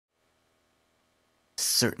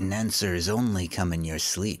Certain answers only come in your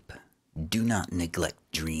sleep. Do not neglect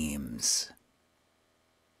dreams.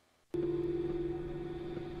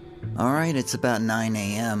 Alright, it's about 9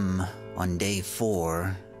 a.m. on day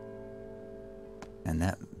 4. And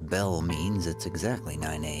that bell means it's exactly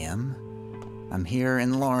 9 a.m. I'm here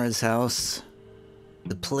in Lara's house.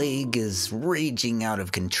 The plague is raging out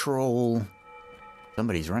of control.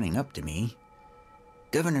 Somebody's running up to me.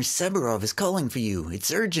 Governor Saburov is calling for you.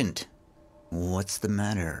 It's urgent. What's the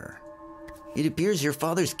matter? It appears your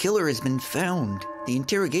father's killer has been found. The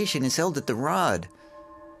interrogation is held at the Rod.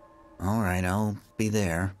 Alright, I'll be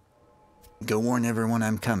there. Go warn everyone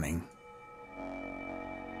I'm coming.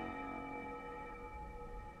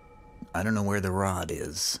 I don't know where the Rod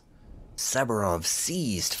is. Saburov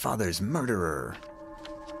seized father's murderer.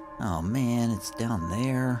 Oh man, it's down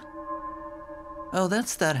there. Oh,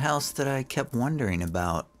 that's that house that I kept wondering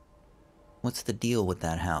about. What's the deal with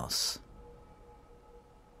that house?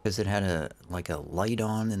 Because it had a light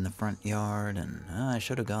on in the front yard, and I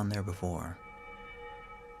should have gone there before.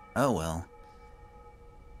 Oh well.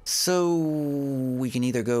 So we can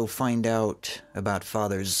either go find out about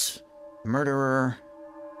father's murderer,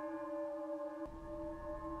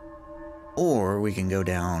 or we can go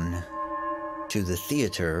down to the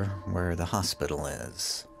theater where the hospital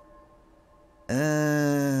is.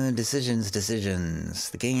 Decisions.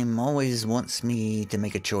 The game always wants me to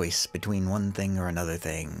make a choice between one thing or another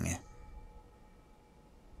thing.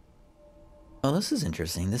 Oh, this is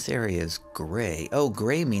interesting. This area is gray. Oh,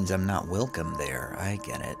 gray means I'm not welcome there. I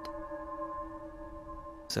get it.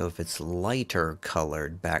 So if it's lighter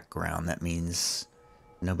colored background, that means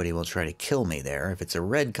nobody will try to kill me there. If it's a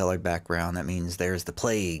red colored background, that means there's the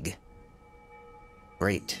plague.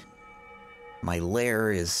 Great. My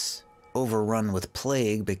lair is overrun with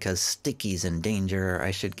plague because Sticky's in danger.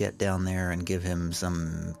 I should get down there and give him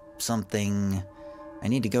something. I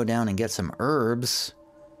need to go down and get some herbs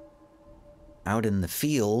out in the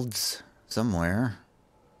fields somewhere.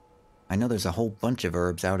 I know there's a whole bunch of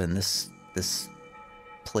herbs out in this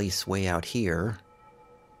place way out here.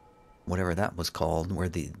 Whatever that was called, where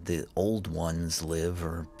the old ones live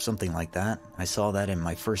or something like that. I saw that in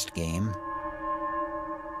my first game.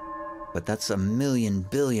 But that's a million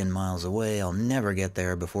billion miles away. I'll never get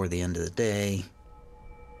there before the end of the day.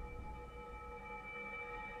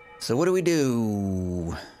 So what do we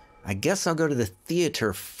do? I guess I'll go to the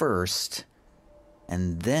theater first,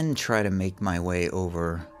 and then try to make my way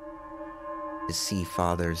over to see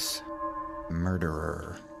father's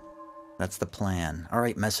murderer. That's the plan.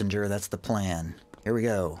 Alright, messenger, that's the plan. Here we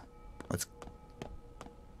go.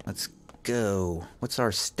 Let's go. What's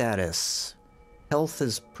our status? Health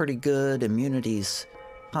is pretty good, immunity's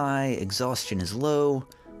high, exhaustion is low,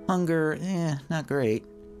 hunger, not great.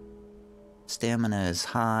 Stamina is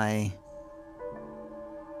high.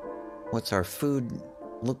 What's our food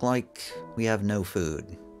look like? We have no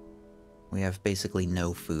food. We have basically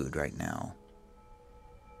no food right now.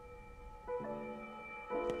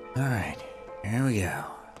 Alright, here we go.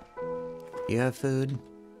 Do you have food?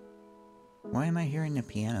 Why am I hearing the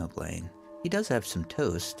piano playing? He does have some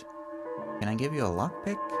toast. Can I give you a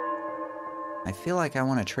lockpick? I feel like I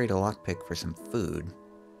want to trade a lockpick for some food.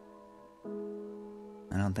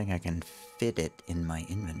 I don't think I can fit it in my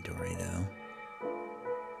inventory, though.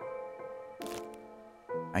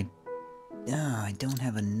 I don't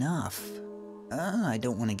have enough. I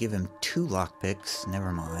don't want to give him 2 lockpicks.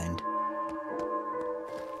 Never mind.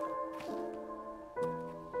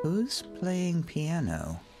 Who's playing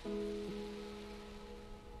piano?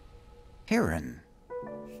 Heron.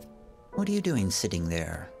 What are you doing sitting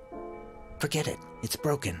there? Forget it. It's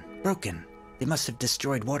broken. Broken. They must have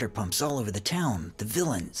destroyed water pumps all over the town. The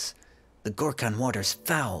villains. The Gorkon water's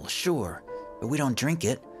foul, sure. But we don't drink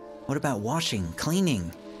it. What about washing,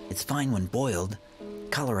 cleaning? It's fine when boiled.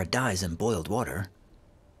 Cholera dies in boiled water.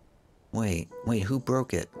 Wait, who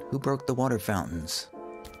broke it? Who broke the water fountains?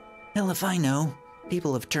 Hell if I know.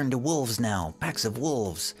 People have turned to wolves now. Packs of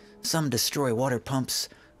wolves. Some destroy water pumps.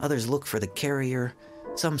 Others look for the carrier.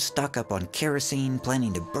 Some stock up on kerosene,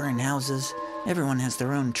 planning to burn houses. Everyone has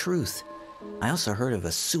their own truth. I also heard of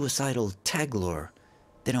a suicidal taglor.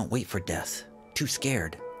 They don't wait for death. Too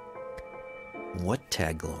scared. What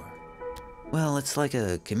taglor? Well, it's like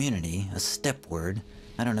a community, a step word.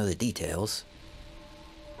 I don't know the details.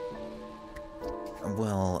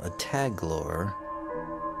 Well, a taglor...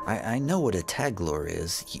 I know what a taglor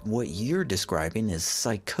is. What you're describing is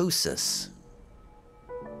psychosis.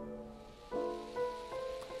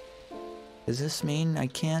 Does this mean I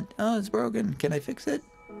can't... Oh, it's broken. Can I fix it?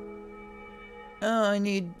 Oh, I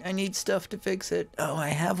need stuff to fix it. Oh, I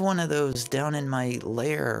have one of those down in my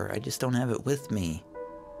lair. I just don't have it with me.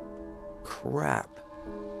 crap.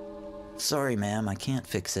 Sorry, ma'am, I can't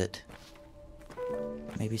fix it.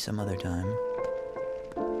 Maybe some other time.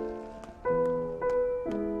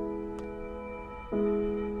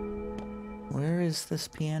 Where is this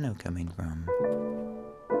piano coming from?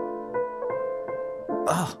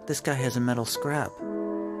 Oh, this guy has a metal scrap.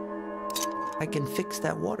 I can fix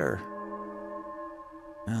that water.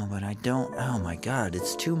 Oh, but I don't. Oh my god,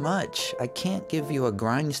 it's too much. I can't give you a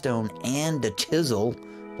grindstone and a chisel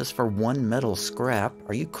just for one metal scrap.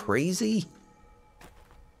 Are you crazy?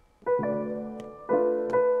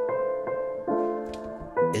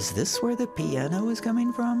 Is this where the piano is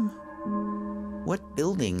coming from? What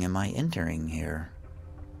building am I entering here?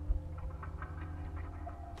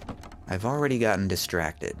 I've already gotten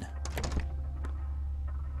distracted.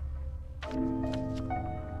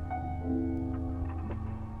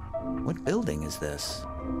 What building is this?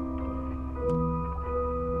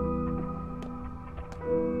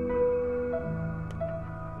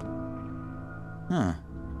 Huh.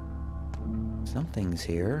 Something's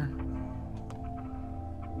here.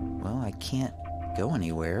 Well, I can't go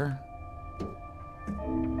anywhere.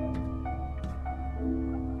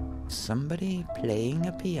 Somebody playing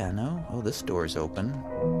a piano? Oh, this door's open.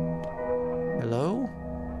 Hello?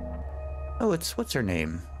 Oh, it's what's her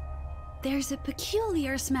name? There's a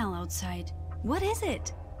peculiar smell outside. What is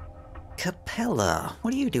it? Capella,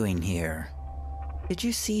 what are you doing here? Did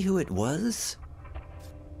you see who it was?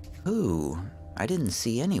 Who? I didn't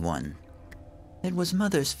see anyone. It was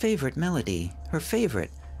Mother's favorite melody. Her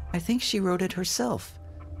favorite. I think she wrote it herself.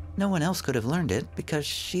 No one else could have learned it because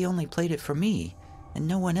she only played it for me, and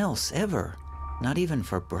no one else ever. Not even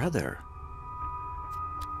for Brother.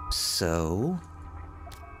 So?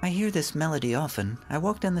 I hear this melody often. I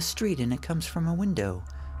walk down the street and it comes from a window,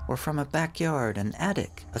 or from a backyard, an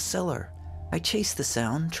attic, a cellar. I chase the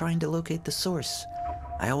sound, trying to locate the source.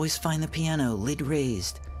 I always find the piano, lid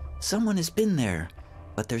raised. Someone has been there,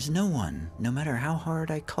 but there's no one, no matter how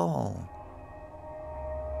hard I call.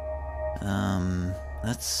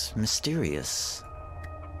 That's mysterious.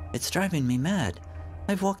 It's driving me mad.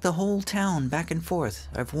 I've walked the whole town back and forth.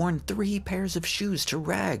 I've worn 3 pairs of shoes to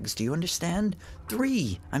rags, do you understand?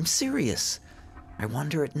 3! I'm serious. I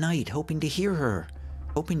wander at night, hoping to hear her,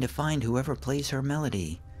 hoping to find whoever plays her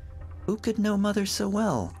melody. Who could know Mother so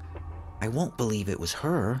well? I won't believe it was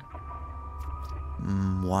her.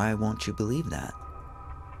 Why won't you believe that?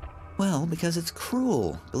 Well, because it's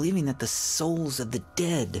cruel. Believing that the souls of the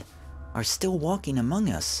dead are still walking among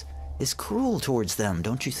us is cruel towards them,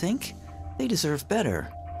 don't you think? They deserve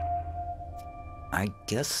better. I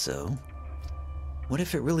guess so. What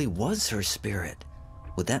if it really was her spirit?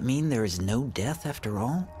 Would that mean there is no death after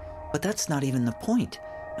all? But that's not even the point.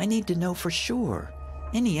 I need to know for sure.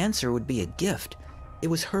 Any answer would be a gift. It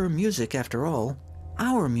was her music after all.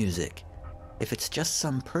 Our music. If it's just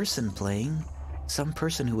some person playing, some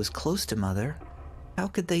person who was close to Mother, how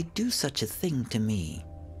could they do such a thing to me?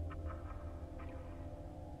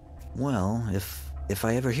 Well, if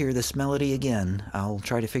I ever hear this melody again, I'll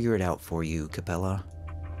try to figure it out for you, Capella.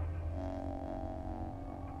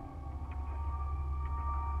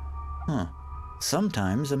 Huh.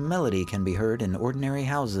 Sometimes a melody can be heard in ordinary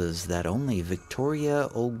houses that only Victoria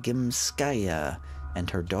Olgimskaya and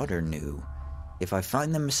her daughter knew. If I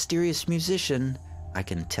find the mysterious musician, I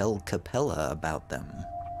can tell Capella about them.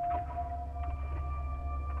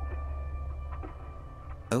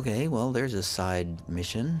 Okay, well, there's a side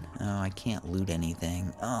mission. Oh, I can't loot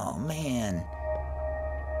anything. Oh, man.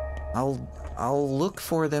 I'll look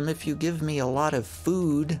for them if you give me a lot of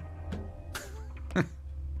food.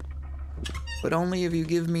 But only if you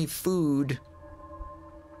give me food.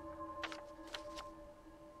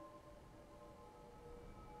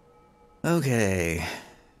 Okay.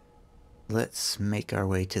 Let's make our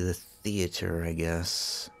way to the theater, I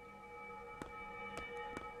guess.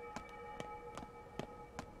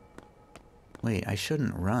 Wait, I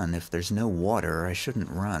shouldn't run. If there's no water, I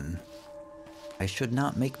shouldn't run. I should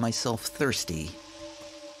not make myself thirsty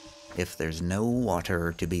if there's no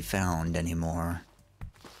water to be found anymore.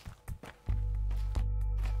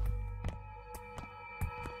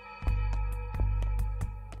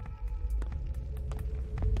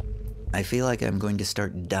 I feel like I'm going to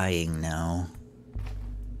start dying now.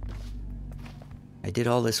 I did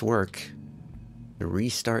all this work to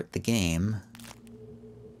restart the game.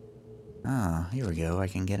 Ah, here we go. I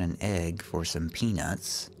can get an egg for some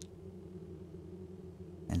peanuts.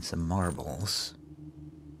 And some marbles.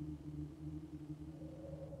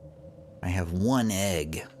 I have 1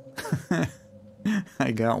 egg.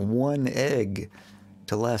 I got 1 egg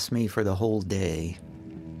to last me for the whole day.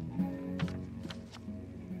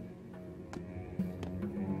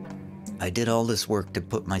 I did all this work to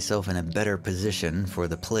put myself in a better position for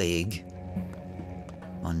the plague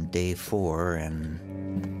on day 4,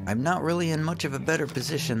 and I'm not really in much of a better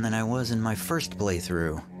position than I was in my first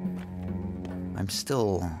playthrough. I'm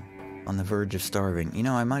still on the verge of starving. You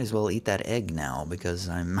know, I might as well eat that egg now because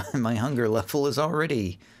my hunger level is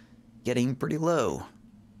already getting pretty low.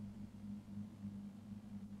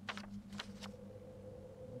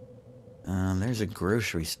 There's a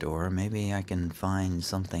grocery store. Maybe I can find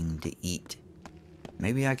something to eat.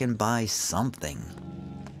 Maybe I can buy something.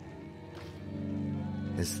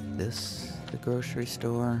 Is this the grocery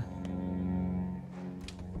store?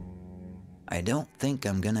 I don't think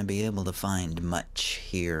I'm gonna be able to find much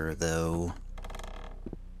here, though.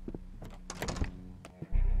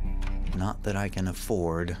 Not that I can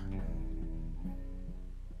afford.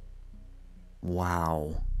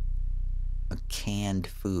 Wow. A canned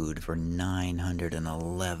food for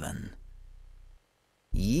 911.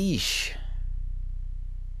 Yeesh.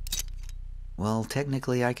 Well,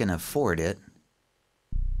 technically I can afford it.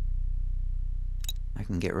 I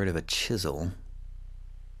can get rid of a chisel.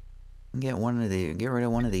 Get rid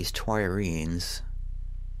of one of these twirines.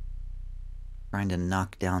 Trying to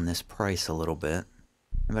knock down this price a little bit.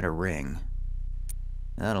 How about a ring?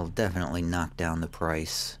 That'll definitely knock down the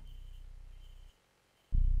price.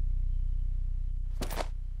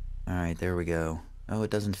 Alright, there we go. Oh,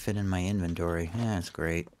 it doesn't fit in my inventory. Yeah, that's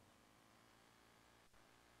great.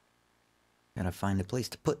 Gotta find a place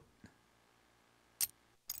to put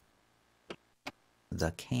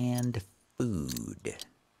the canned food.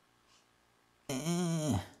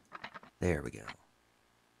 There we go.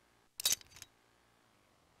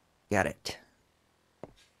 Got it.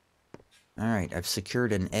 Alright, I've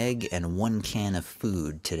secured an egg and 1 can of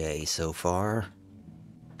food today so far.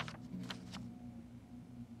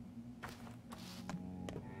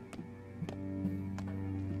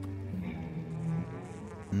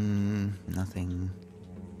 Nothing.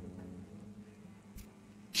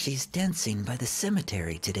 She's dancing by the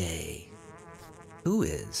cemetery today. Who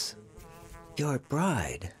is? Your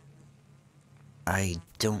bride. I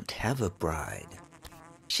don't have a bride.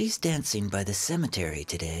 She's dancing by the cemetery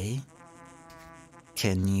today.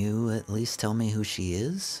 Can you at least tell me who she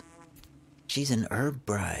is? She's an herb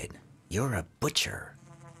bride. You're a butcher.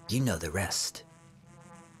 You know the rest.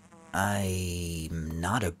 I'm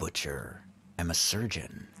not a butcher. I'm a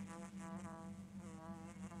surgeon.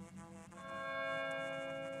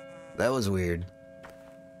 That was weird.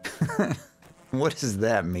 What does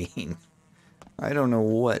that mean? I don't know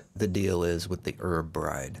what the deal is with the herb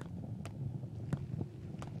bride.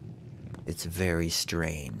 It's very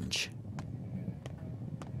strange.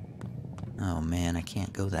 Oh man, I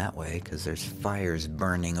can't go that way because there's fires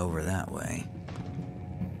burning over that way.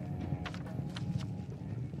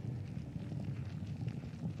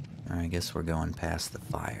 I guess we're going past the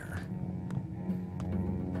fire.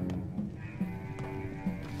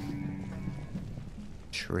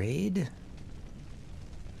 Trade?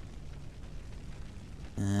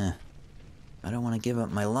 I don't want to give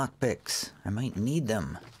up my lockpicks. I might need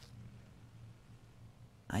them.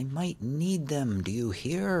 I might need them, do you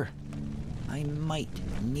hear? I might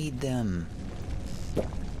need them.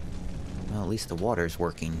 Well, at least the water's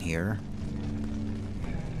working here.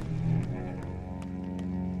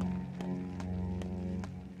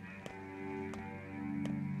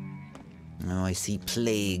 Oh, I see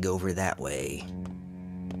plague over that way.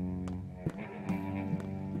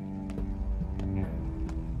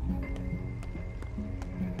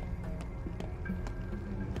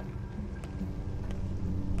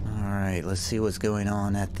 Alright, let's see what's going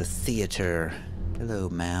on at the theater. Hello,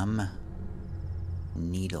 ma'am.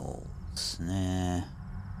 Needles. Nah.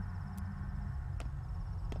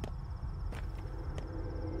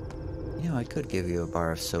 You know, I could give you a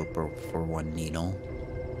bar of soap for 1 needle.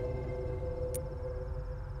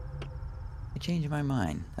 I changed my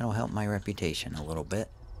mind. That'll help my reputation a little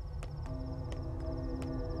bit.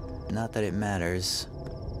 Not that it matters.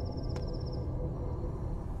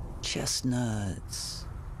 Chestnuts.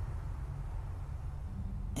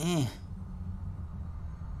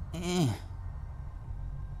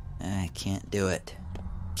 I can't do it.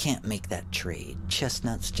 Can't make that trade.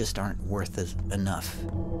 Chestnuts just aren't worth enough.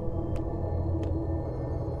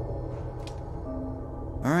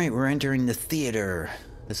 Alright, we're entering the theater.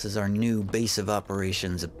 This is our new base of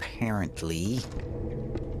operations, apparently.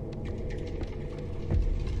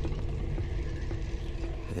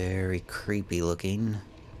 Very creepy looking.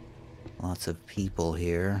 Lots of people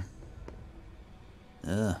here.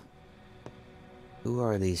 Ugh. Who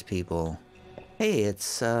are these people? Hey,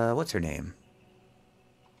 it's, what's her name?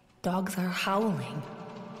 Dogs are howling.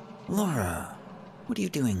 Lara, what are you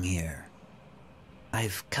doing here?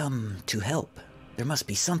 I've come to help. There must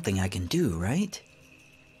be something I can do, right?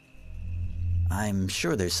 I'm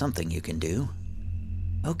sure there's something you can do.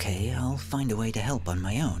 Okay, I'll find a way to help on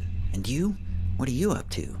my own. And you? What are you up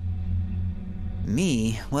to?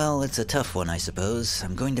 Me? Well, it's a tough one, I suppose.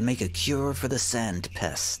 I'm going to make a cure for the sand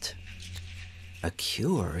pest. A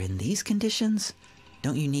cure in these conditions?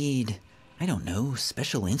 Don't you need, I don't know,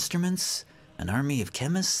 special instruments? An army of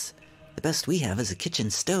chemists? The best we have is a kitchen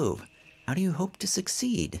stove. How do you hope to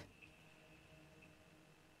succeed?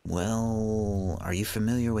 Well, are you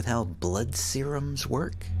familiar with how blood serums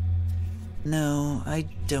work? No, I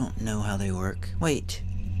don't know how they work. Wait.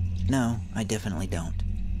 No, I definitely don't.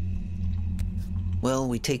 Well,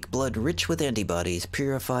 we take blood rich with antibodies,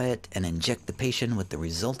 purify it, and inject the patient with the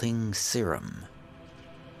resulting serum.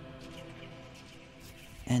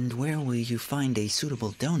 And where will you find a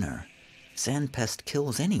suitable donor? Sandpest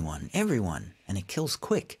kills anyone, everyone, and it kills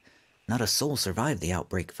quick. Not a soul survived the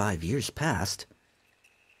outbreak 5 years past.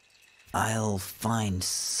 I'll find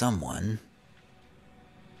someone.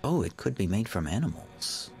 Oh, it could be made from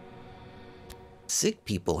animals. Sick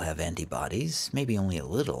people have antibodies, maybe only a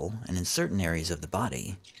little, and in certain areas of the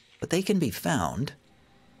body, but they can be found.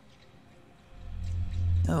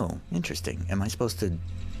 Oh, interesting. Am I supposed to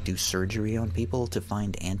do surgery on people to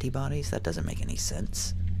find antibodies? That doesn't make any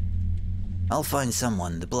sense. I'll find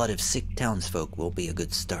someone. The blood of sick townsfolk will be a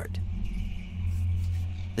good start.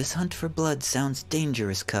 This hunt for blood sounds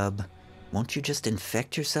dangerous, cub. Won't you just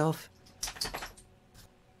infect yourself?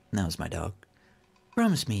 Now's my dog.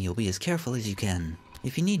 Promise me you'll be as careful as you can.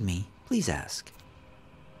 If you need me, please ask.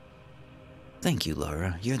 Thank you,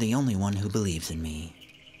 Lara. You're the only one who believes in me.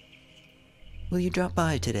 Will you drop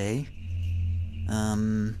by today?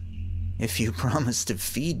 If you promise to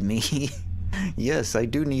feed me. Yes, I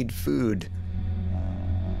do need food.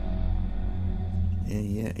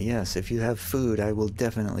 Yes, if you have food, I will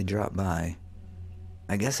definitely drop by.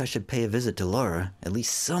 I guess I should pay a visit to Lara. At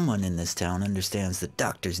least someone in this town understands that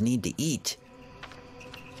doctors need to eat.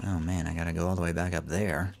 Oh man, I gotta go all the way back up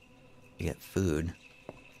there to get food.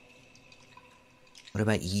 What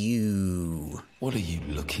about you? What are you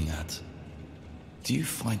looking at? Do you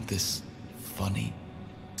find this funny?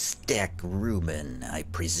 Stack Rubin, I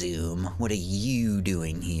presume. What are you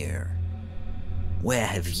doing here? Where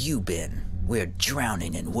have you been? We're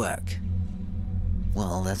drowning in work.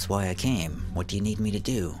 Well, that's why I came. What do you need me to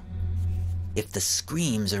do? If the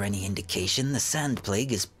screams are any indication, the sand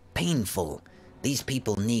plague is painful. These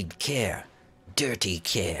people need care. Dirty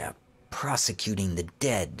care. Prosecuting the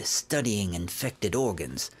dead, studying infected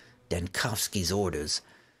organs. Dankovsky's orders.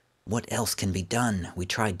 What else can be done? We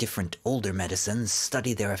try different older medicines,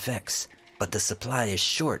 study their effects, but the supply is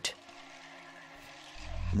short.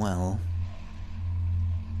 Well,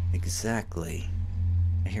 exactly.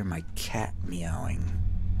 I hear my cat meowing.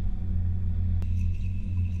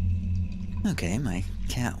 Okay, my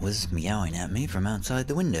cat was meowing at me from outside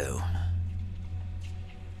the window.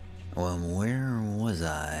 Well, where was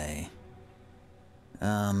I?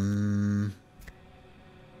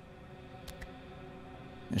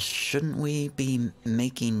 Shouldn't we be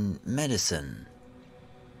making medicine?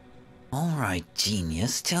 Alright,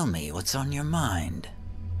 genius, tell me what's on your mind.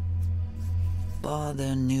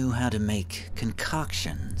 Father knew how to make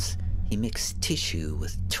concoctions. He mixed tissue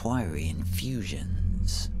with twiry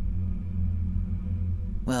infusions.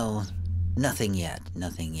 Well, nothing yet,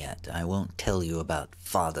 nothing yet. I won't tell you about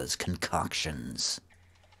Father's concoctions.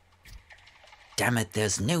 Damn it,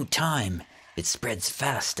 there's no time. It spreads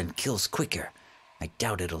fast and kills quicker. I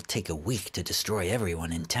doubt it'll take a week to destroy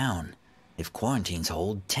everyone in town. If quarantines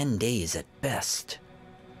hold, 10 days at best.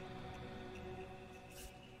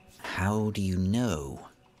 How do you know?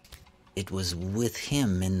 It was with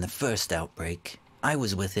him in the first outbreak. I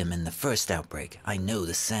was with him in the first outbreak. I know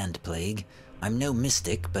the sand plague. I'm no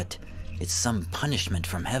mystic, but it's some punishment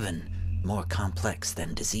from heaven, more complex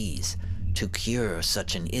than disease. To cure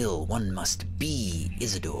such an ill, one must be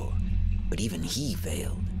Isidore. But even he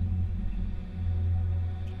failed.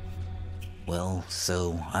 Well,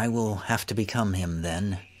 so I will have to become him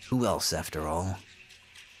then. Who else, after all?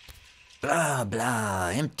 Blah,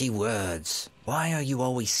 blah, empty words. Why are you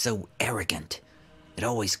always so arrogant? It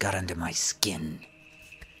always got under my skin.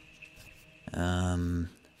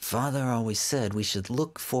 Father always said we should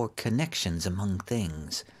look for connections among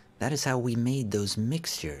things. That is how we made those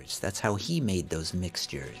mixtures. That's how he made those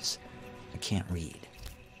mixtures. I can't read.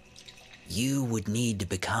 You would need to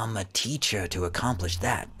become a teacher to accomplish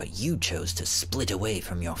that, but you chose to split away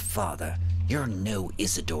from your father. You're no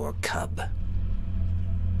Isidore, cub.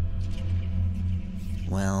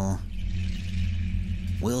 Well,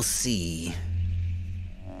 we'll see.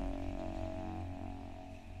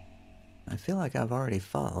 I feel like I've already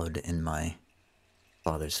followed in my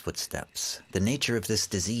father's footsteps. The nature of this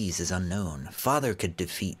disease is unknown. Father could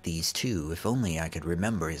defeat these too, if only I could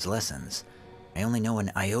remember his lessons. I only know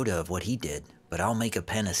an iota of what he did, but I'll make a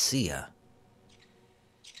panacea.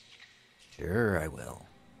 Sure I will.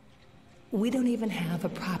 We don't even have a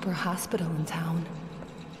proper hospital in town.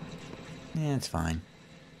 Yeah, it's fine.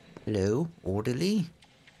 Hello, orderly?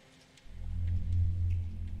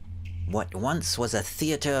 What once was a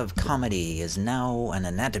theater of comedy is now an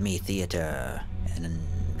anatomy theater. And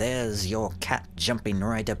there's your cat jumping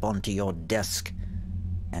right up onto your desk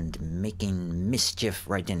and making mischief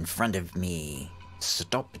right in front of me.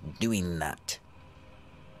 Stop doing that.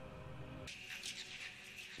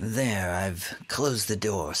 There, I've closed the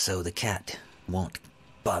door so the cat won't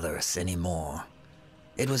bother us anymore.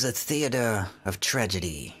 It was a theater of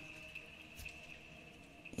tragedy.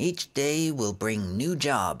 Each day will bring new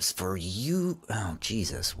jobs for you. Oh,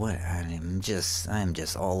 Jesus, what? I'm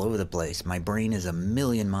just all over the place. My brain is a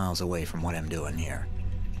million miles away from what I'm doing here.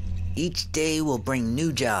 Each day will bring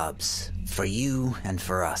new jobs for you and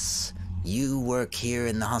for us. You work here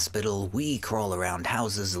in the hospital, we crawl around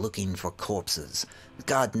houses looking for corpses.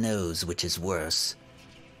 God knows which is worse.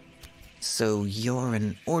 So you're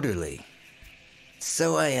an orderly?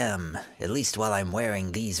 So I am, at least while I'm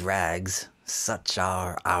wearing these rags. Such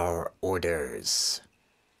are our orders.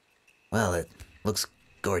 Well, it looks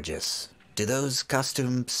gorgeous. Do those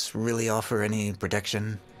costumes really offer any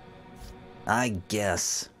protection? I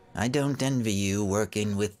guess. I don't envy you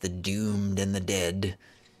working with the doomed and the dead,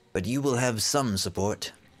 but you will have some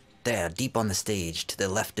support. There, deep on the stage, to the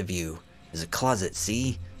left of you, is a closet,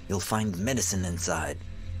 see? You'll find medicine inside.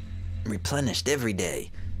 Replenished every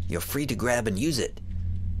day. You're free to grab and use it.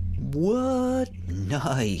 What?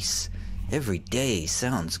 Nice. Every day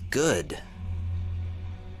sounds good.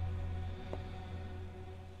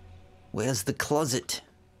 Where's the closet?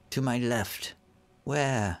 To my left.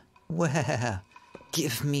 Where? Where?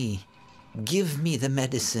 Give me the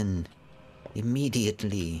medicine.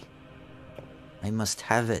 Immediately. I must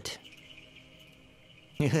have it.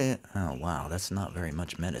 Oh wow, that's not very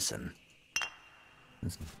much medicine.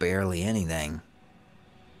 That's barely anything.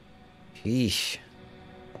 Sheesh.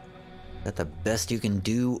 Is that the best you can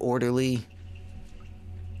do, orderly?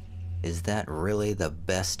 Is that really the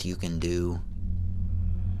best you can do?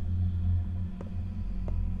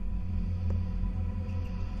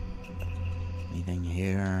 Anything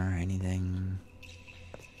here? Anything?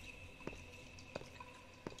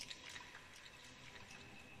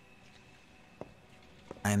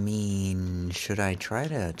 I mean, should I try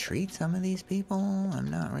to treat some of these people?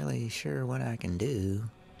 I'm not really sure what I can do.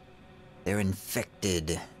 They're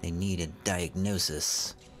infected. They need a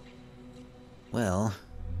diagnosis. Well,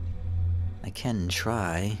 I can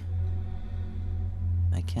try.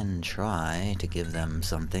 I can try to give them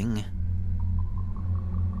something.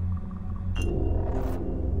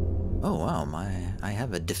 Oh wow, I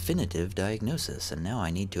have a definitive diagnosis, and now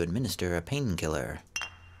I need to administer a painkiller.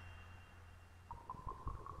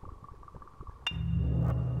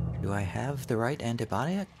 Do I have the right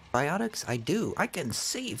antibiotics? I do. I can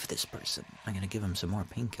save this person. I'm gonna give him some more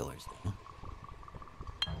painkillers, though.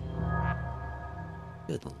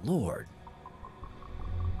 Good lord.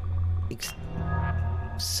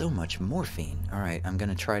 So much morphine. Alright, I'm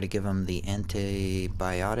gonna try to give him the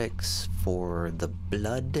antibiotics for the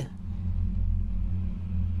blood.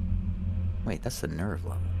 Wait, that's the nerve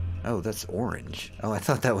level. Oh, that's orange. Oh, I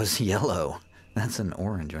thought that was yellow. That's an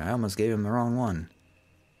orange one. I almost gave him the wrong one.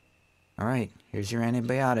 Alright, here's your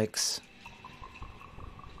antibiotics.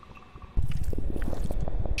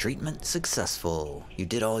 Treatment successful. You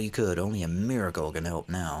did all you could. Only a miracle can help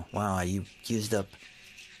now. Wow, you used up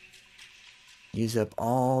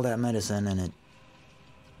all that medicine and it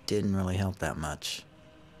didn't really help that much.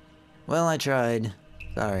 Well, I tried.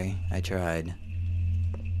 Sorry, I tried.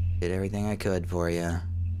 Did everything I could for you.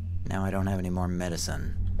 Now I don't have any more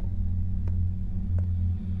medicine.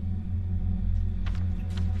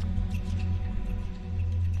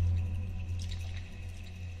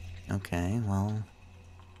 Okay, well,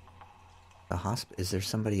 the is there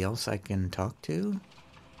somebody else I can talk to?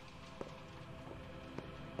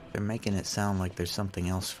 They're making it sound like there's something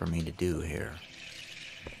else for me to do here.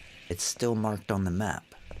 It's still marked on the map.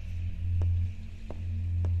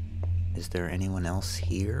 Is there anyone else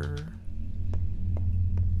here?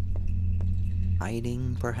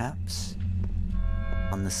 Hiding, perhaps?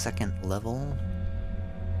 On the second level?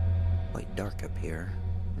 Quite dark up here.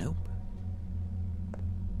 Nope.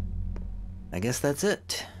 I guess that's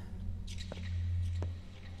it.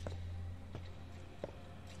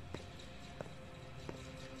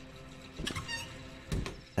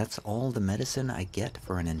 That's all the medicine I get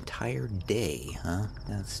for an entire day, huh?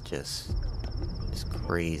 That's just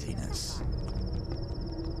craziness.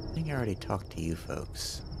 I think I already talked to you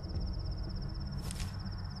folks.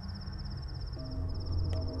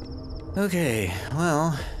 Okay,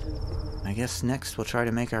 well, I guess next we'll try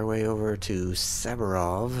to make our way over to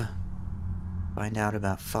Saburov, find out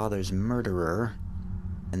about Father's murderer,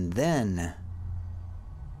 and then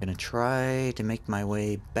I'm gonna try to make my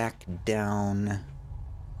way back down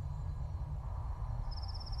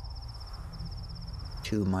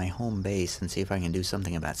to my home base and see if I can do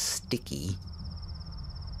something about Sticky.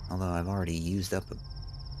 Although I've already used up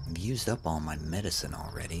all my medicine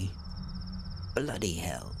already. Bloody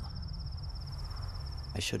hell.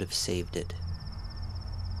 I should have saved it.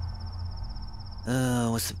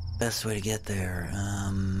 What's the best way to get there?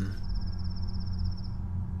 I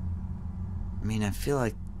mean, I feel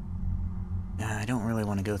like I don't really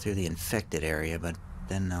want to go through the infected area, but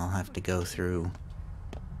then I'll have to go through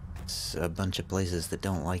a bunch of places that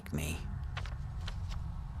don't like me.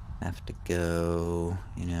 Have to go,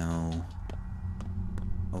 you know,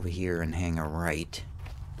 over here and hang a right.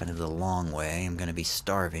 Kind of the long way. I'm gonna be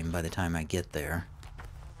starving by the time I get there.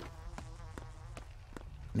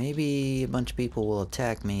 Maybe a bunch of people will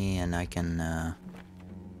attack me and I can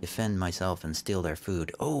defend myself and steal their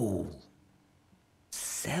food. Oh!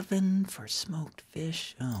 7 for smoked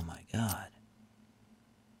fish? Oh my god.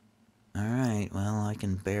 Alright, well, I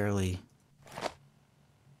can barely...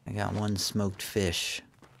 I got 1 smoked fish.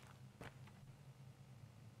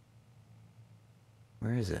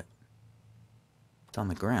 Where is it? It's on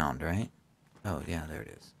the ground, right? Oh, yeah, there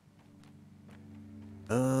it is.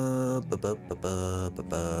 Got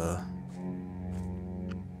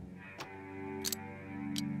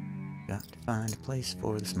to find a place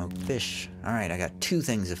for the smoked fish. Alright, I got 2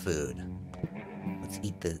 things of food. Let's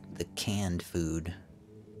eat the canned food.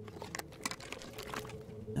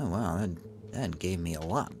 Oh, wow, that gave me a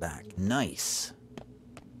lot back. Nice.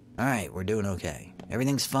 Alright, we're doing okay.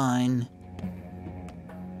 Everything's fine.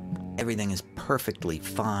 Everything is perfectly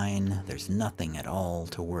fine. There's nothing at all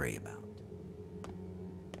to worry about.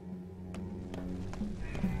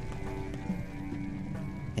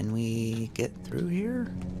 Can we get through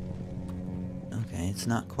here? Okay, it's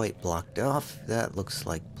not quite blocked off. That looks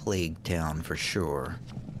like Plague Town for sure.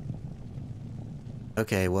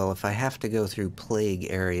 Okay, well, if I have to go through Plague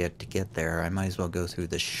area to get there, I might as well go through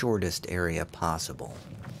the shortest area possible.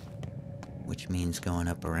 Which means going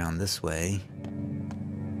up around this way.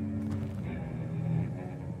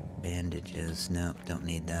 Bandages. Nope, don't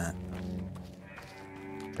need that.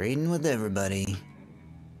 Trading with everybody.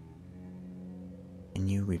 Can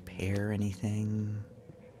you repair anything?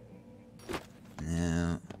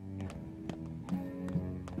 No.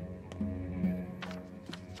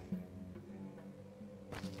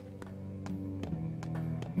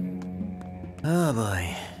 Oh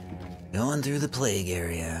boy. Going through the plague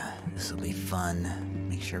area. This'll be fun.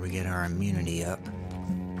 Make sure we get our immunity up.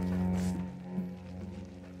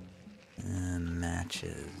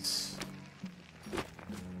 Matches.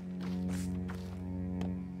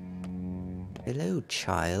 Hello,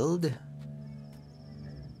 child.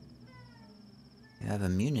 You have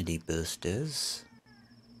immunity boosters.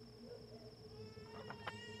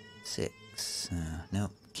 6.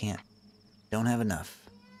 Nope, can't. Don't have enough.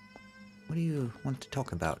 What do you want to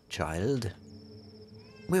talk about, child?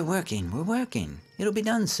 We're working. It'll be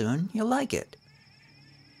done soon. You'll like it.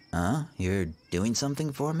 Huh? You're doing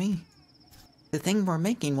something for me? The thing we're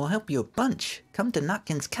making will help you a bunch. Come to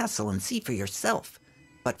Notkin's castle and see for yourself.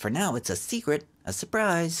 But for now, it's a secret, a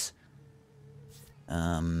surprise.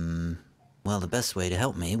 Well, the best way to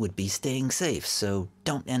help me would be staying safe, so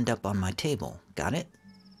don't end up on my table. Got it?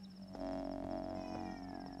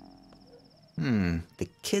 The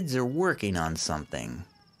kids are working on something.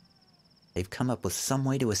 They've come up with some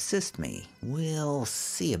way to assist me. We'll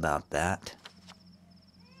see about that.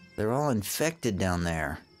 They're all infected down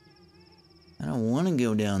there. I don't want to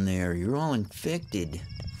go down there. You're all infected.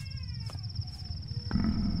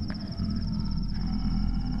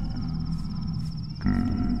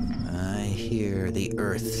 I hear the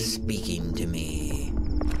earth speaking to me.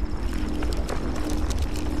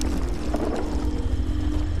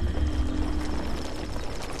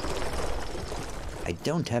 I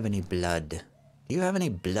don't have any blood. Do you have any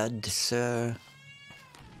blood, sir?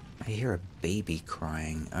 I hear a baby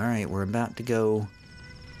crying. Alright, we're about to go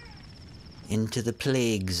into the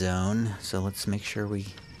plague zone, so let's make sure we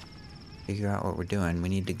figure out what we're doing. We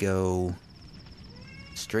need to go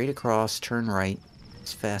straight across, turn right,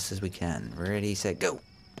 as fast as we can. Ready, set, go!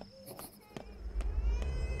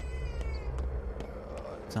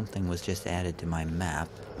 Something was just added to my map.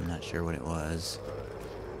 I'm not sure what it was.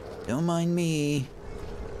 Don't mind me.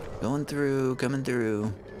 Going through, coming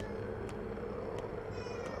through.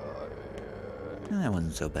 That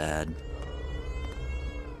wasn't so bad.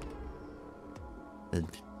 The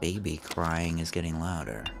baby crying is getting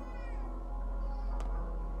louder.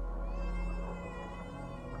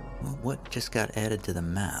 Well, what just got added to the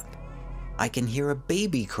map? I can hear a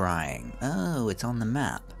baby crying. Oh, it's on the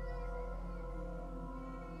map.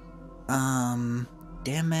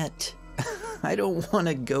 Damn it. I don't want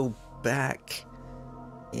to go back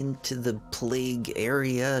into the plague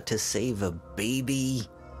area to save a baby.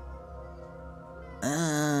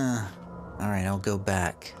 Alright, I'll go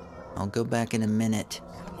back. I'll go back in a minute.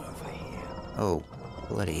 Come over here. Oh,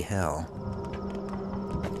 bloody hell.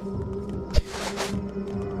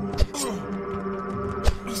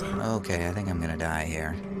 Okay, I think I'm gonna die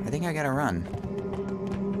here. I think I gotta run.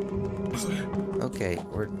 Okay,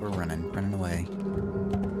 we're running away.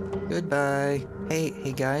 Goodbye.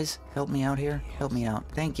 Hey guys, help me out here. Help me out.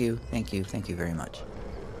 Thank you very much.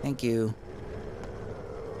 Thank you.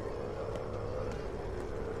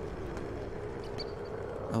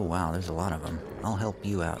 Oh wow, there's a lot of them. I'll help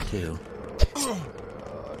you out too.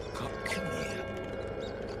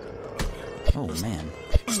 Oh man.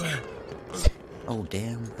 Oh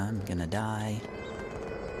damn, I'm gonna die.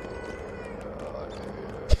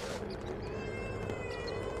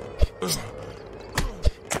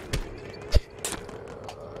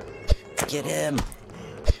 Get him!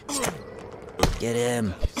 Get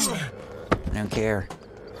him! I don't care.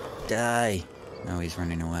 Die! No, he's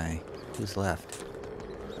running away. Who's left?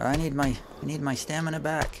 I need my stamina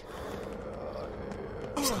back.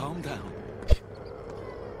 Calm down.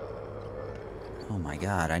 Oh my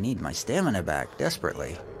god, I need my stamina back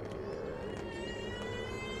desperately.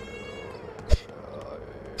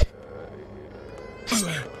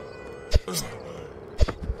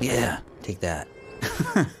 Yeah, take that.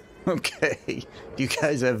 Okay. Do you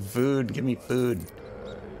guys have food? Give me food.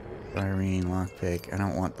 Firine, lockpick. I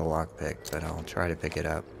don't want the lockpick, but I'll try to pick it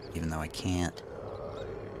up, even though I can't.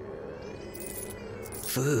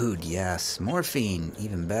 Food, yes. Morphine,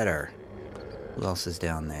 even better. Who else is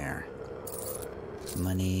down there?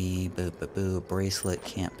 Money, boo, boo, boo. Bracelet,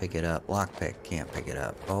 can't pick it up. Lockpick, can't pick it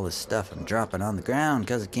up. All this stuff I'm dropping on the ground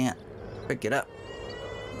because I can't pick it up.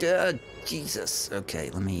 Jesus.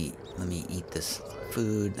 Okay, let me eat this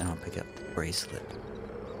food, then I'll pick up the bracelet.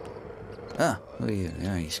 Oh,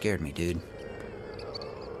 you scared me, dude.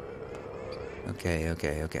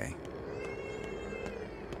 Okay.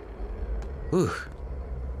 Whew.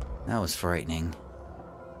 That was frightening.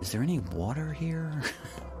 Is there any water here?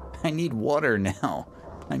 I need water now.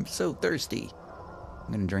 I'm so thirsty.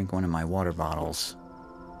 I'm gonna drink one of my water bottles.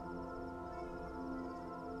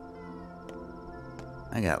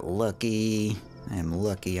 I got lucky. I am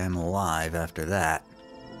lucky I'm alive after that.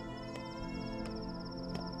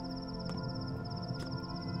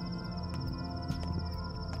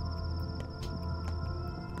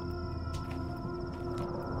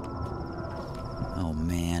 Oh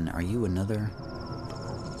man, are you another?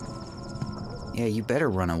 Yeah, you better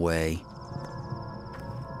run away.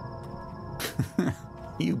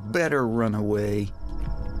 You better run away.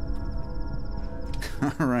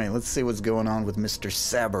 Alright, let's see what's going on with Mr.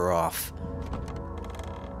 Saburov.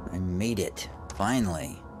 I made it.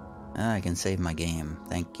 Finally. I can save my game.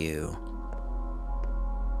 Thank you.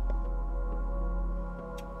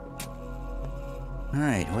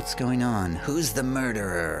 Alright, what's going on? Who's the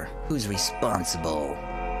murderer? Who's responsible?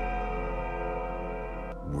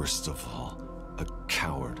 Worst of all, a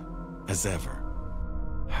coward, as ever.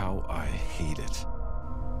 How I hate it.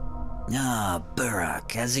 Ah,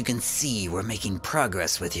 Burak, as you can see, we're making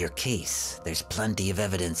progress with your case. There's plenty of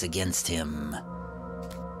evidence against him.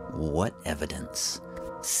 What evidence?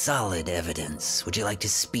 Solid evidence. Would you like to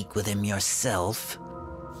speak with him yourself?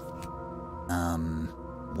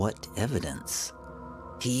 What evidence?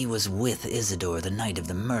 He was with Isidore the night of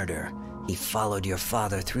the murder. He followed your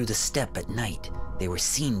father through the steppe at night. They were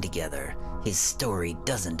seen together. His story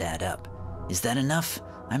doesn't add up. Is that enough?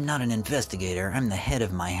 I'm not an investigator, I'm the head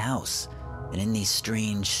of my house. And in these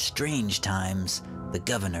strange, strange times, the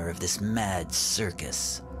governor of this mad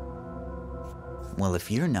circus. Well, if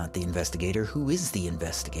you're not the investigator, who is the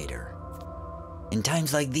investigator? In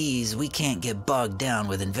times like these, we can't get bogged down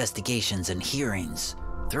with investigations and hearings.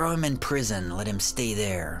 Throw him in prison, let him stay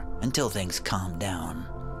there, until things calm down.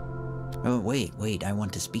 Oh, wait, I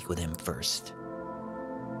want to speak with him first.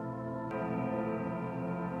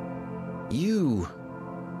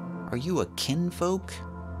 Are you a kinfolk?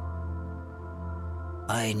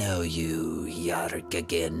 I know you,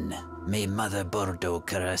 Yargagin. May Mother Bordeaux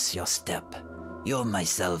caress your step. You're my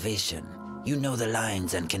salvation. You know the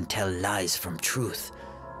lines and can tell lies from truth.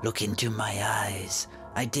 Look into my eyes.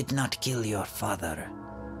 I did not kill your father.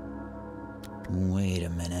 Wait a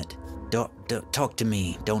minute. Don't talk to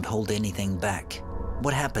me. Don't hold anything back.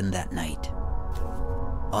 What happened that night?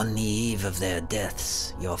 On the eve of their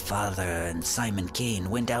deaths, your father and Simon Kane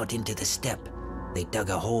went out into the steppe. They dug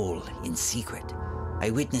a hole in secret. I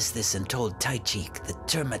witnessed this and told Taichik, the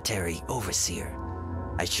termitary overseer.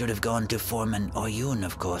 I should have gone to Foreman Oyun,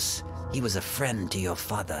 of course. He was a friend to your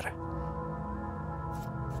father.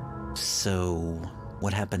 So,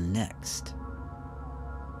 what happened next?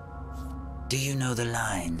 Do you know the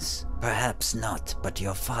lines? Perhaps not, but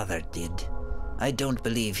your father did. I don't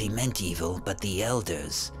believe he meant evil, but the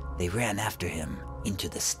elders, they ran after him into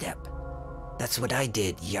the steppe. That's what I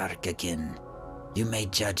did, Yargagin. You may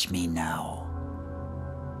judge me now.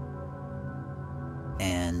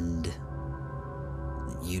 And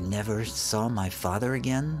you never saw my father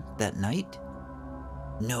again that night?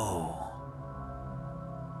 No.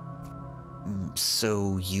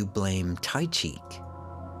 So you blame Taichik?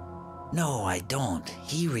 No, I don't.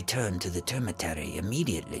 He returned to the termitary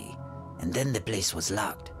immediately, and then the place was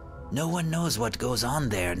locked. No one knows what goes on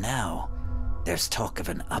there now. There's talk of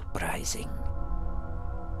an uprising.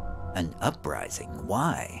 An uprising?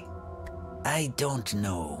 Why? I don't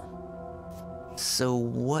know. So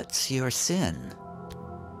what's your sin?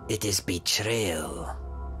 It is betrayal.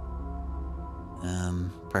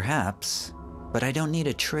 Perhaps. But I don't need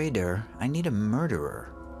a traitor. I need a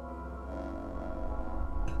murderer.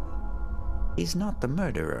 He's not the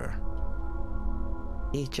murderer.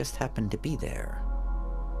 He just happened to be there.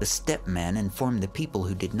 The stepman informed the people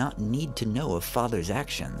who did not need to know of father's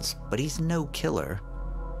actions, but he's no killer.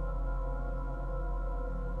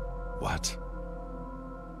 What?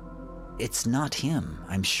 It's not him.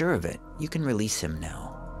 I'm sure of it. You can release him now.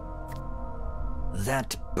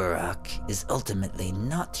 That, Burak, is ultimately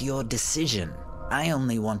not your decision. I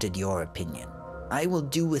only wanted your opinion. I will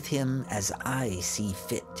do with him as I see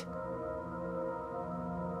fit.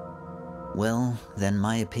 Well, then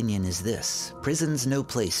my opinion is this. Prison's no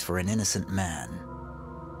place for an innocent man.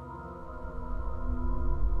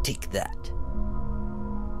 Take that.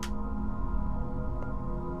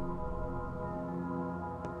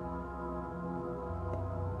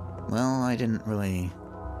 Well, I didn't really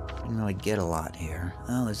get a lot here.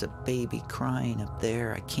 Oh, there's a baby crying up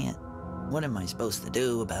there. I can't... What am I supposed to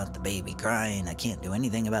do about the baby crying? I can't do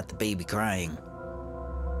anything about the baby crying.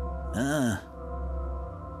 How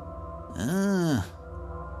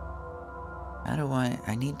do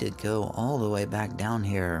I need to go all the way back down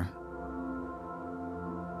here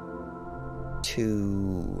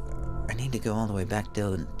to... I need to go all the way back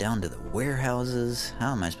down to the warehouses.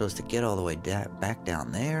 How am I supposed to get all the way back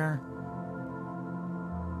down there?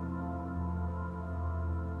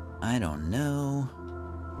 I don't know.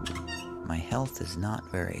 My health is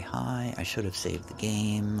not very high. I should have saved the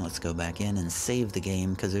game. Let's go back in and save the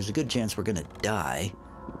game, because there's a good chance we're gonna die.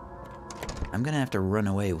 I'm gonna have to run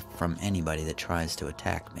away from anybody that tries to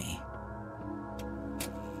attack me.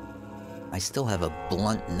 I still have a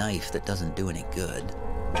blunt knife that doesn't do any good.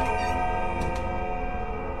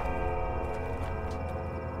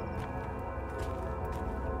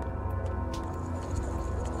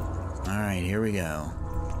 Alright, here we go.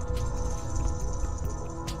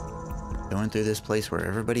 Going through this place where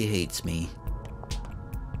everybody hates me.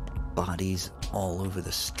 Bodies all over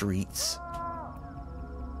the streets.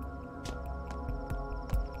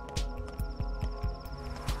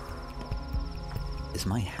 Is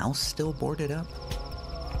my house still boarded up?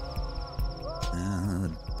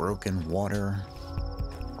 Broken water.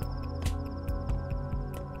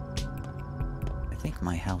 I think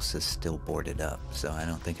my house is still boarded up, so I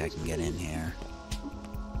don't think I can get in here.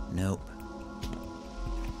 Nope.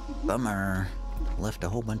 Bummer. Left a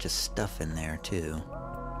whole bunch of stuff in there, too.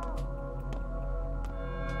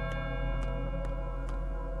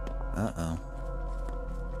 Uh-oh.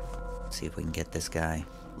 Let's see if we can get this guy.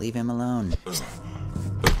 Leave him alone.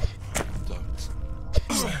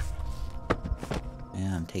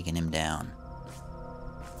 Yeah, I'm taking him down.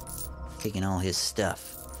 Taking all his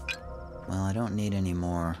stuff. Well, I don't need any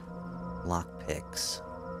more lockpicks.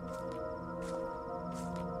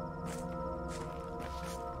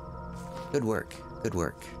 Good work. Good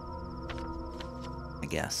work. I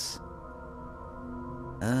guess.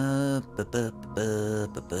 I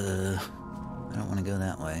don't want to go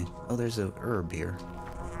that way. Oh, there's a herb here.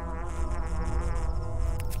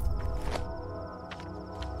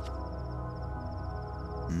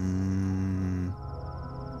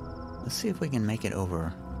 Let's see if we can make it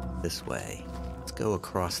over this way. Let's go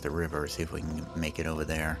across the river, see if we can make it over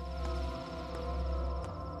there.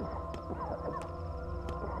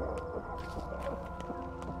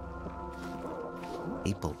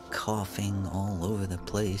 People coughing all over the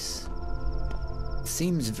place.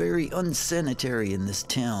 Seems very unsanitary in this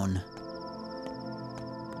town.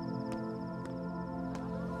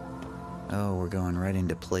 Oh, we're going right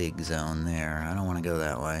into plague zone there. I don't want to go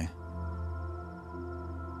that way.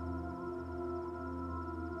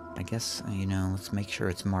 I guess, you know, let's make sure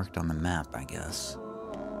it's marked on the map, I guess.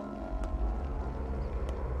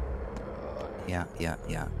 Yeah.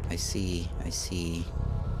 I see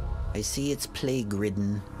it's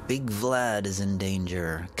plague-ridden. Big Vlad is in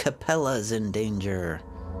danger. Capella is in danger.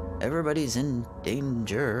 Everybody's in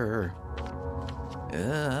danger.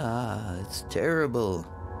 It's terrible.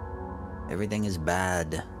 Everything is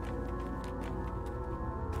bad.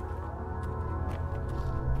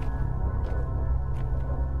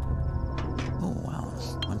 Oh wow,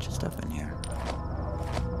 there's a bunch of stuff in here.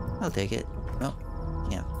 I'll take it. Oh,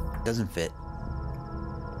 yeah, doesn't fit.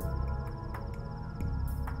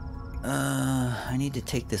 I need to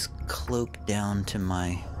take this cloak down to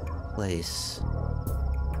my place.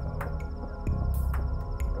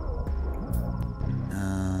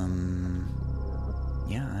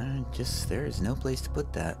 Yeah, there is no place to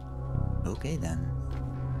put that. Okay then.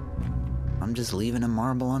 I'm just leaving a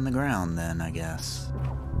marble on the ground then, I guess.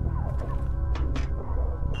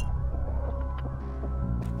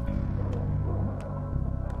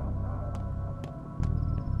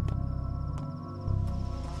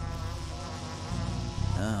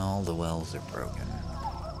 All the wells are broken.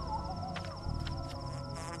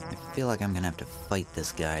 I feel like I'm gonna have to fight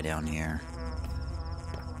this guy down here.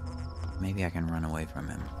 Maybe I can run away from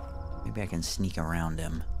him. Maybe I can sneak around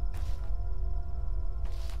him.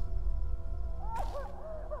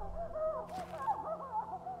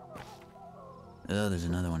 Oh, there's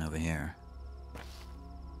another one over here.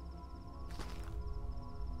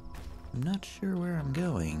 I'm not sure where I'm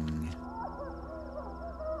going.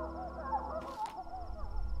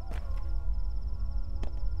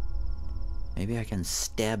 Maybe I can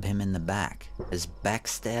stab him in the back. Is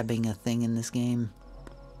backstabbing a thing in this game?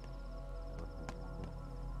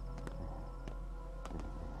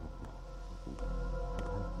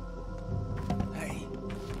 Hey.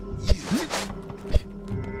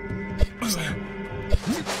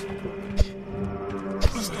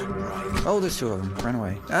 Oh, there's two of them. Run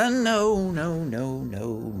away. No.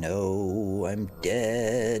 I'm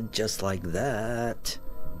dead. Just like that.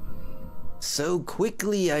 So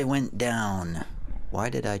quickly I went down. Why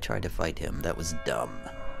did I try to fight him? That was dumb.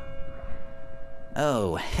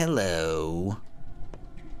 Oh, hello.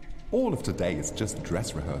 All of today is just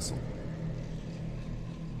dress rehearsal.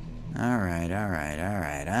 Alright.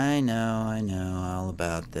 I know all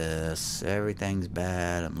about this. Everything's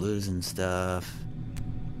bad. I'm losing stuff.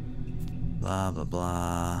 Blah, blah,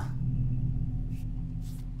 blah.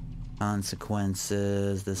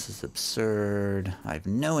 Consequences. This is absurd. I have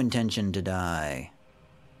no intention to die.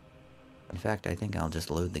 In fact, I think I'll just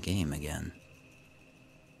load the game again.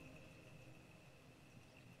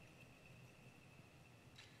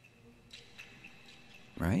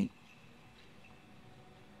 Right?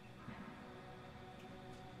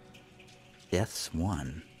 Death's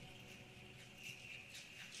 1.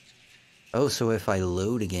 Oh, so if I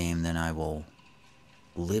load a game, then I will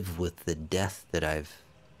live with the death that I've...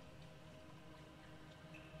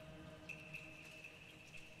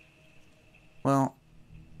 Well...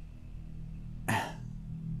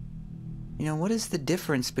 You know, what is the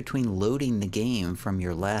difference between loading the game from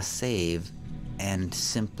your last save and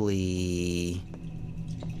simply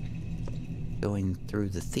going through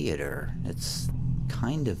the theater? It's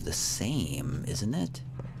kind of the same, isn't it?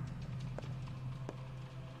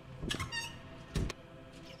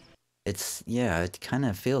 Yeah, it kind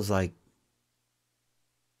of feels like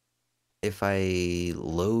if I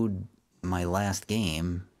load my last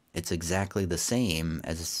game, it's exactly the same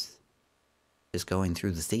as just going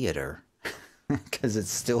through the theater. Because it's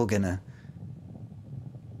still gonna...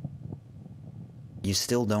 You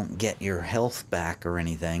still don't get your health back or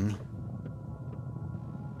anything.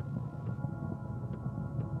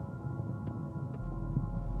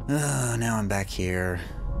 Oh, now I'm back here.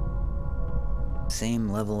 Same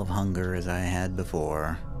level of hunger as I had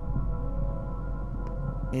before.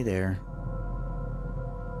 Hey there.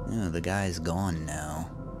 Oh, the guy's gone now.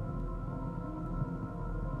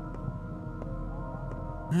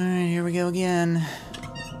 Alright, here we go again.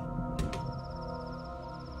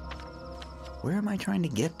 Where am I trying to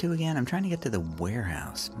get to again? I'm trying to get to the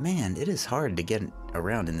warehouse. Man, it is hard to get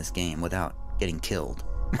around in this game without getting killed.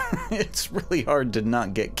 It's really hard to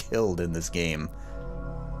not get killed in this game.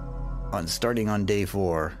 Starting on day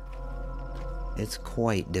 4. It's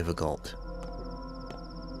quite difficult.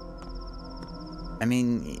 I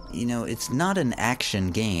mean, you know, it's not an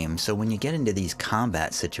action game, so when you get into these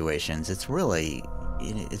combat situations, it's really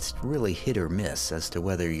hit or miss as to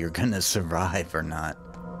whether you're gonna survive or not.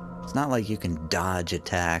 It's not like you can dodge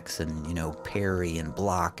attacks and, you know, parry and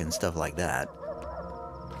block and stuff like that.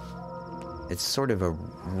 It's sort of a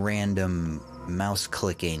random mouse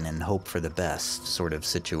clicking and hope for the best sort of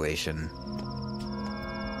situation.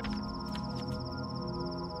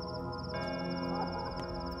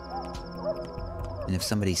 And if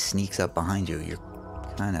somebody sneaks up behind you, you're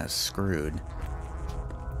kind of screwed.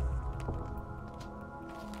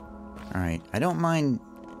 Alright, I don't mind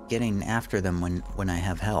getting after them when I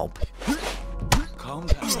have help. Calm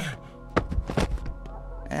down.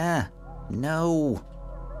 Ah, no!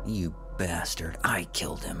 You bastard, I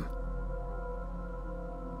killed him.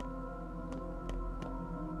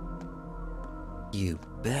 You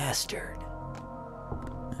bastard.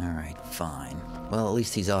 Alright, fine. Well, at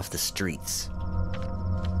least he's off the streets.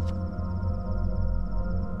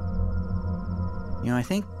 You know, I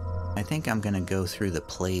think I'm gonna go through the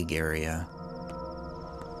plague area.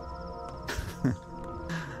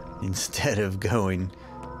 Instead of going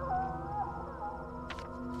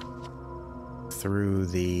through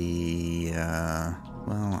the,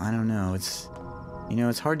 well, I don't know. You know,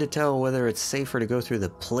 it's hard to tell whether it's safer to go through the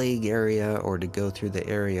plague area or to go through the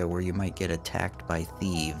area where you might get attacked by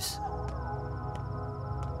thieves.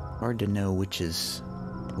 Hard to know which is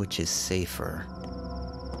safer.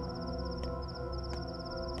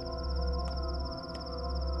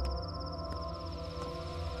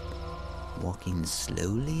 Walking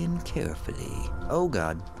slowly and carefully. Oh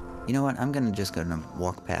god. You know what? I'm just gonna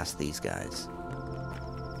walk past these guys.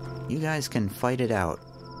 You guys can fight it out.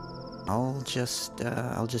 I'll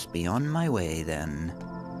just be on my way then.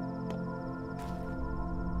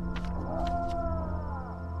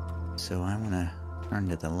 So I wanna turn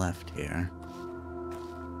to the left here.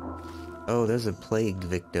 Oh, there's a plague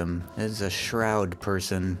victim. There's a shroud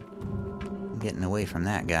person. I'm getting away from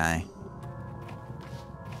that guy.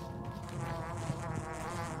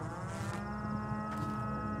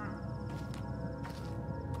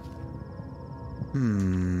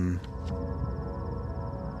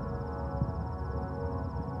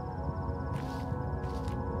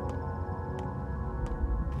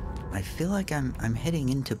 I feel like I'm heading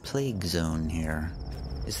into plague zone here.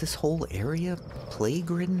 Is this whole area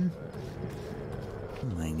plague-ridden?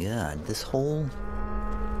 Oh my god, this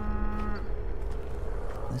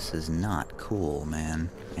is not cool, man.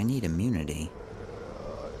 I need immunity.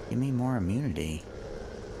 Give me more immunity.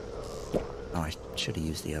 Oh, I should have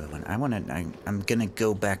used the other one. I'm gonna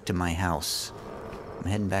go back to my house. I'm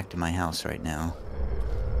heading back to my house right now.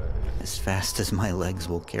 As fast as my legs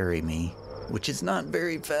will carry me. Which is not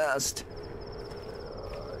very fast.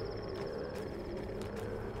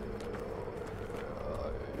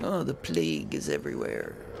 Oh, the plague is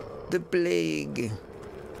everywhere. The plague.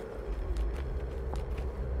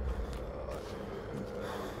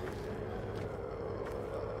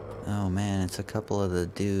 Oh man, it's a couple of the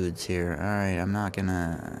dudes here. Alright, I'm not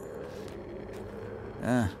gonna...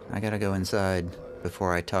 I gotta go inside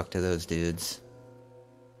before I talk to those dudes.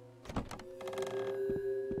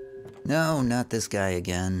 No, not this guy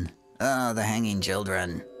again. Oh, the hanging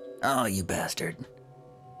children. Oh, you bastard.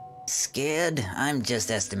 Scared? I'm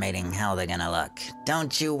just estimating how they're gonna look.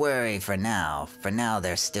 Don't you worry for now. For now,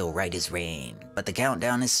 they're still right as rain. But the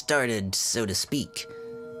countdown has started, so to speak.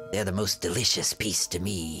 They're the most delicious piece to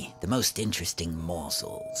me. The most interesting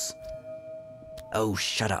morsels. Oh,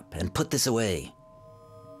 shut up and put this away.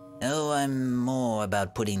 Oh, I'm more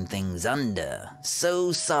about putting things under.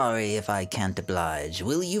 So sorry if I can't oblige.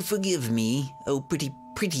 Will you forgive me? Oh, pretty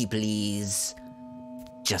please.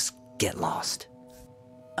 Just get lost.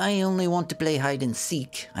 I only want to play hide and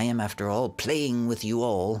seek. I am, after all, playing with you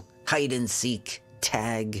all. Hide and seek,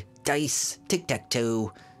 tag, dice,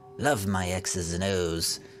 tic-tac-toe. Love my X's and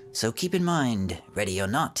O's. So keep in mind, ready or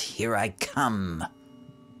not, here I come.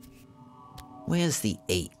 Where's the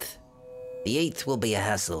 8th? The 8th will be a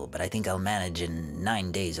hassle, but I think I'll manage in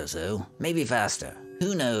 9 days or so. Maybe faster.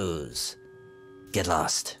 Who knows? Get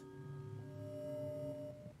lost.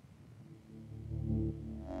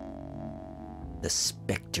 The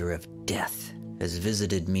specter of death has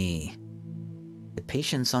visited me. The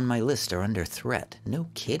patients on my list are under threat. No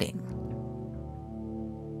kidding.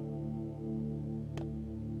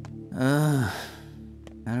 How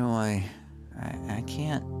do I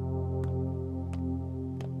can't...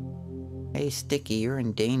 Hey, Sticky, you're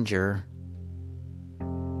in danger.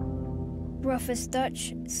 Rough as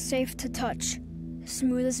Dutch, safe to touch.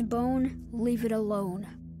 Smooth as bone, leave it alone.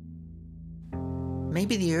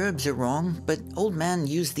 Maybe the herbs are wrong, but old man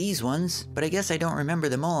used these ones, but I guess I don't remember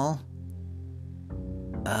them all.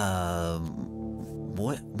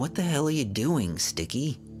 What the hell are you doing,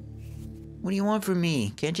 Sticky? What do you want from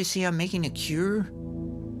me? Can't you see I'm making a cure?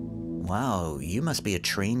 Wow, you must be a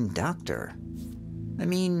trained doctor. I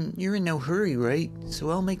mean, you're in no hurry, right? So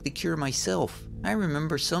I'll make the cure myself. I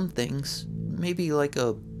remember some things. Maybe like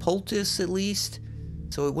a poultice at least,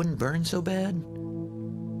 so it wouldn't burn so bad.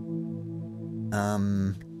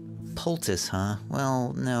 Poultice, huh?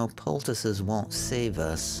 Well, no, poultices won't save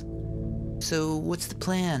us. So what's the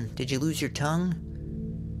plan? Did you lose your tongue?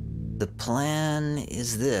 The plan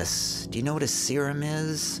is this. Do you know what a serum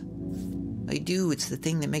is? I do. It's the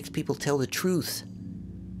thing that makes people tell the truth.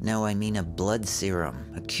 No, I mean a blood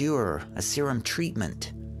serum, a cure, a serum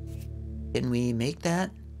treatment. Can we make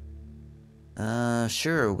that?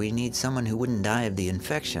 Sure, we need someone who wouldn't die of the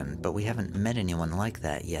infection, but we haven't met anyone like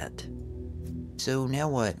that yet. So now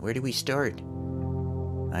what? Where do we start?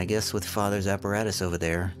 I guess with Father's apparatus over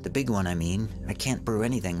there. The big one, I mean. I can't brew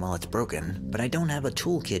anything while it's broken, but I don't have a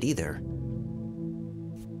toolkit either.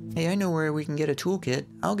 Hey, I know where we can get a toolkit.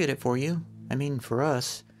 I'll get it for you. I mean, for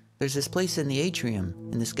us. There's this place in the atrium,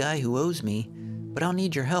 and this guy who owes me. But I'll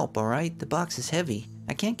need your help, alright? The box is heavy.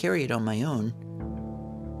 I can't carry it on my own.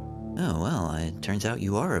 Oh, well, it turns out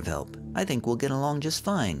you are of help. I think we'll get along just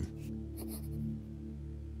fine.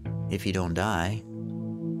 If you don't die.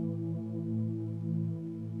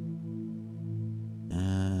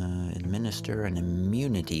 Administer an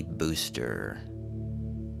immunity booster.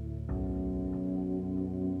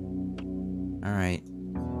 Alright.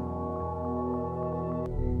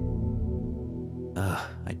 Ugh,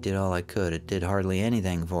 I did all I could. It did hardly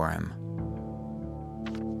anything for him.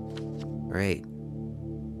 Great.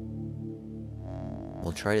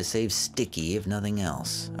 We'll try to save Sticky, if nothing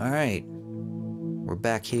else. Alright. We're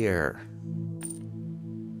back here.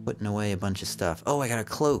 Putting away a bunch of stuff. Oh, I got a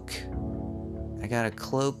cloak. I got a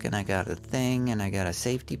cloak, and I got a thing, and I got a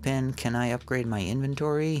safety pin. Can I upgrade my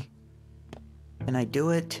inventory? Can I do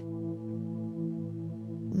it?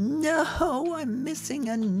 No, I'm missing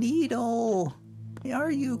a needle. Are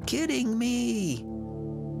you kidding me?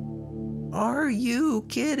 Are you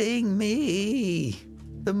kidding me?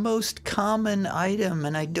 The most common item,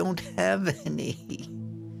 and I don't have any.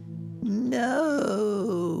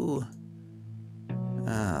 No.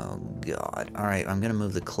 Oh, God. Alright, I'm gonna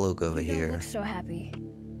move the cloak over here. You don't look so happy.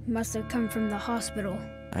 Must have come from the hospital.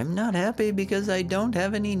 I'm not happy because I don't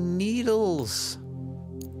have any needles.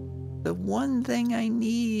 The one thing I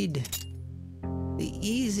need. The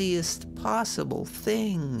easiest possible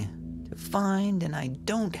thing to find, and I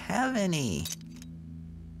don't have any.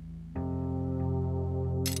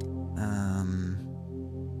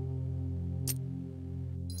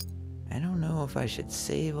 I don't know if I should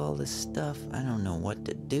save all this stuff. I don't know what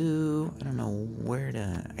to do. I don't know where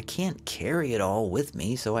to... I can't carry it all with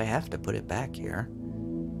me, so I have to put it back here.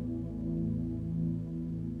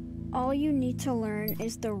 All you need to learn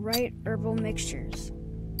is the right herbal mixtures.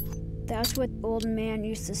 That's what old man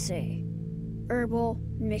used to say. Herbal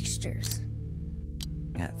mixtures.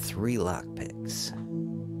 Got 3 lockpicks.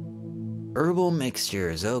 Herbal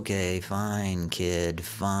mixtures. Okay, fine, kid,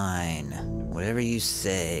 fine. Whatever you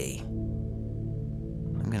say.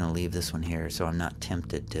 I'm gonna leave this one here so I'm not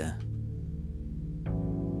tempted to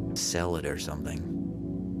sell it or something.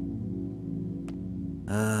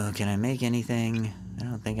 Can I make anything? I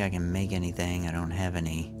don't think I can make anything. I don't have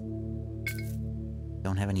any.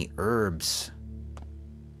 Don't have any herbs.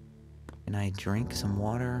 Can I drink some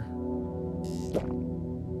water?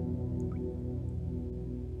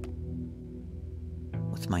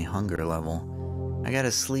 What's my hunger level? I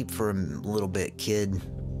gotta sleep for a little bit, kid.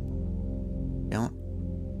 Don't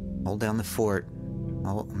hold down the fort.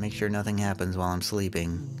 I'll make sure nothing happens while I'm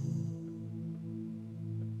sleeping.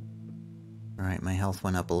 Alright, my health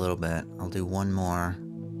went up a little bit. I'll do one more.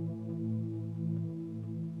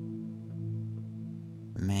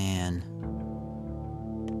 Man.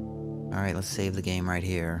 Alright, let's save the game right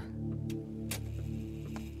here.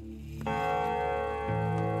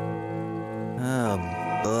 Oh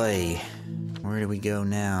boy. Where do we go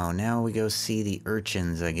now? Now we go see the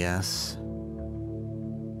urchins, I guess.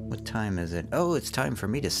 What time is it? Oh, it's time for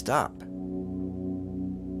me to stop.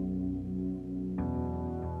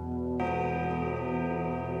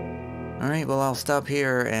 Alright, well, I'll stop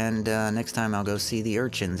here, and next time I'll go see the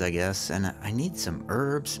urchins, I guess. And I need some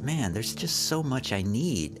herbs. Man, there's just so much I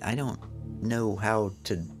need. I don't know how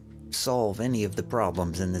to solve any of the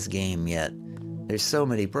problems in this game yet. There's so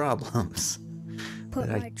many problems. put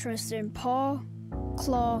my trust in Paw,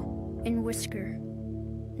 Claw, and Whisker.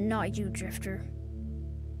 Not you, Drifter.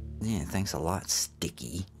 Yeah, thanks a lot,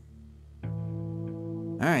 Sticky.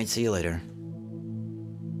 Alright, see you later.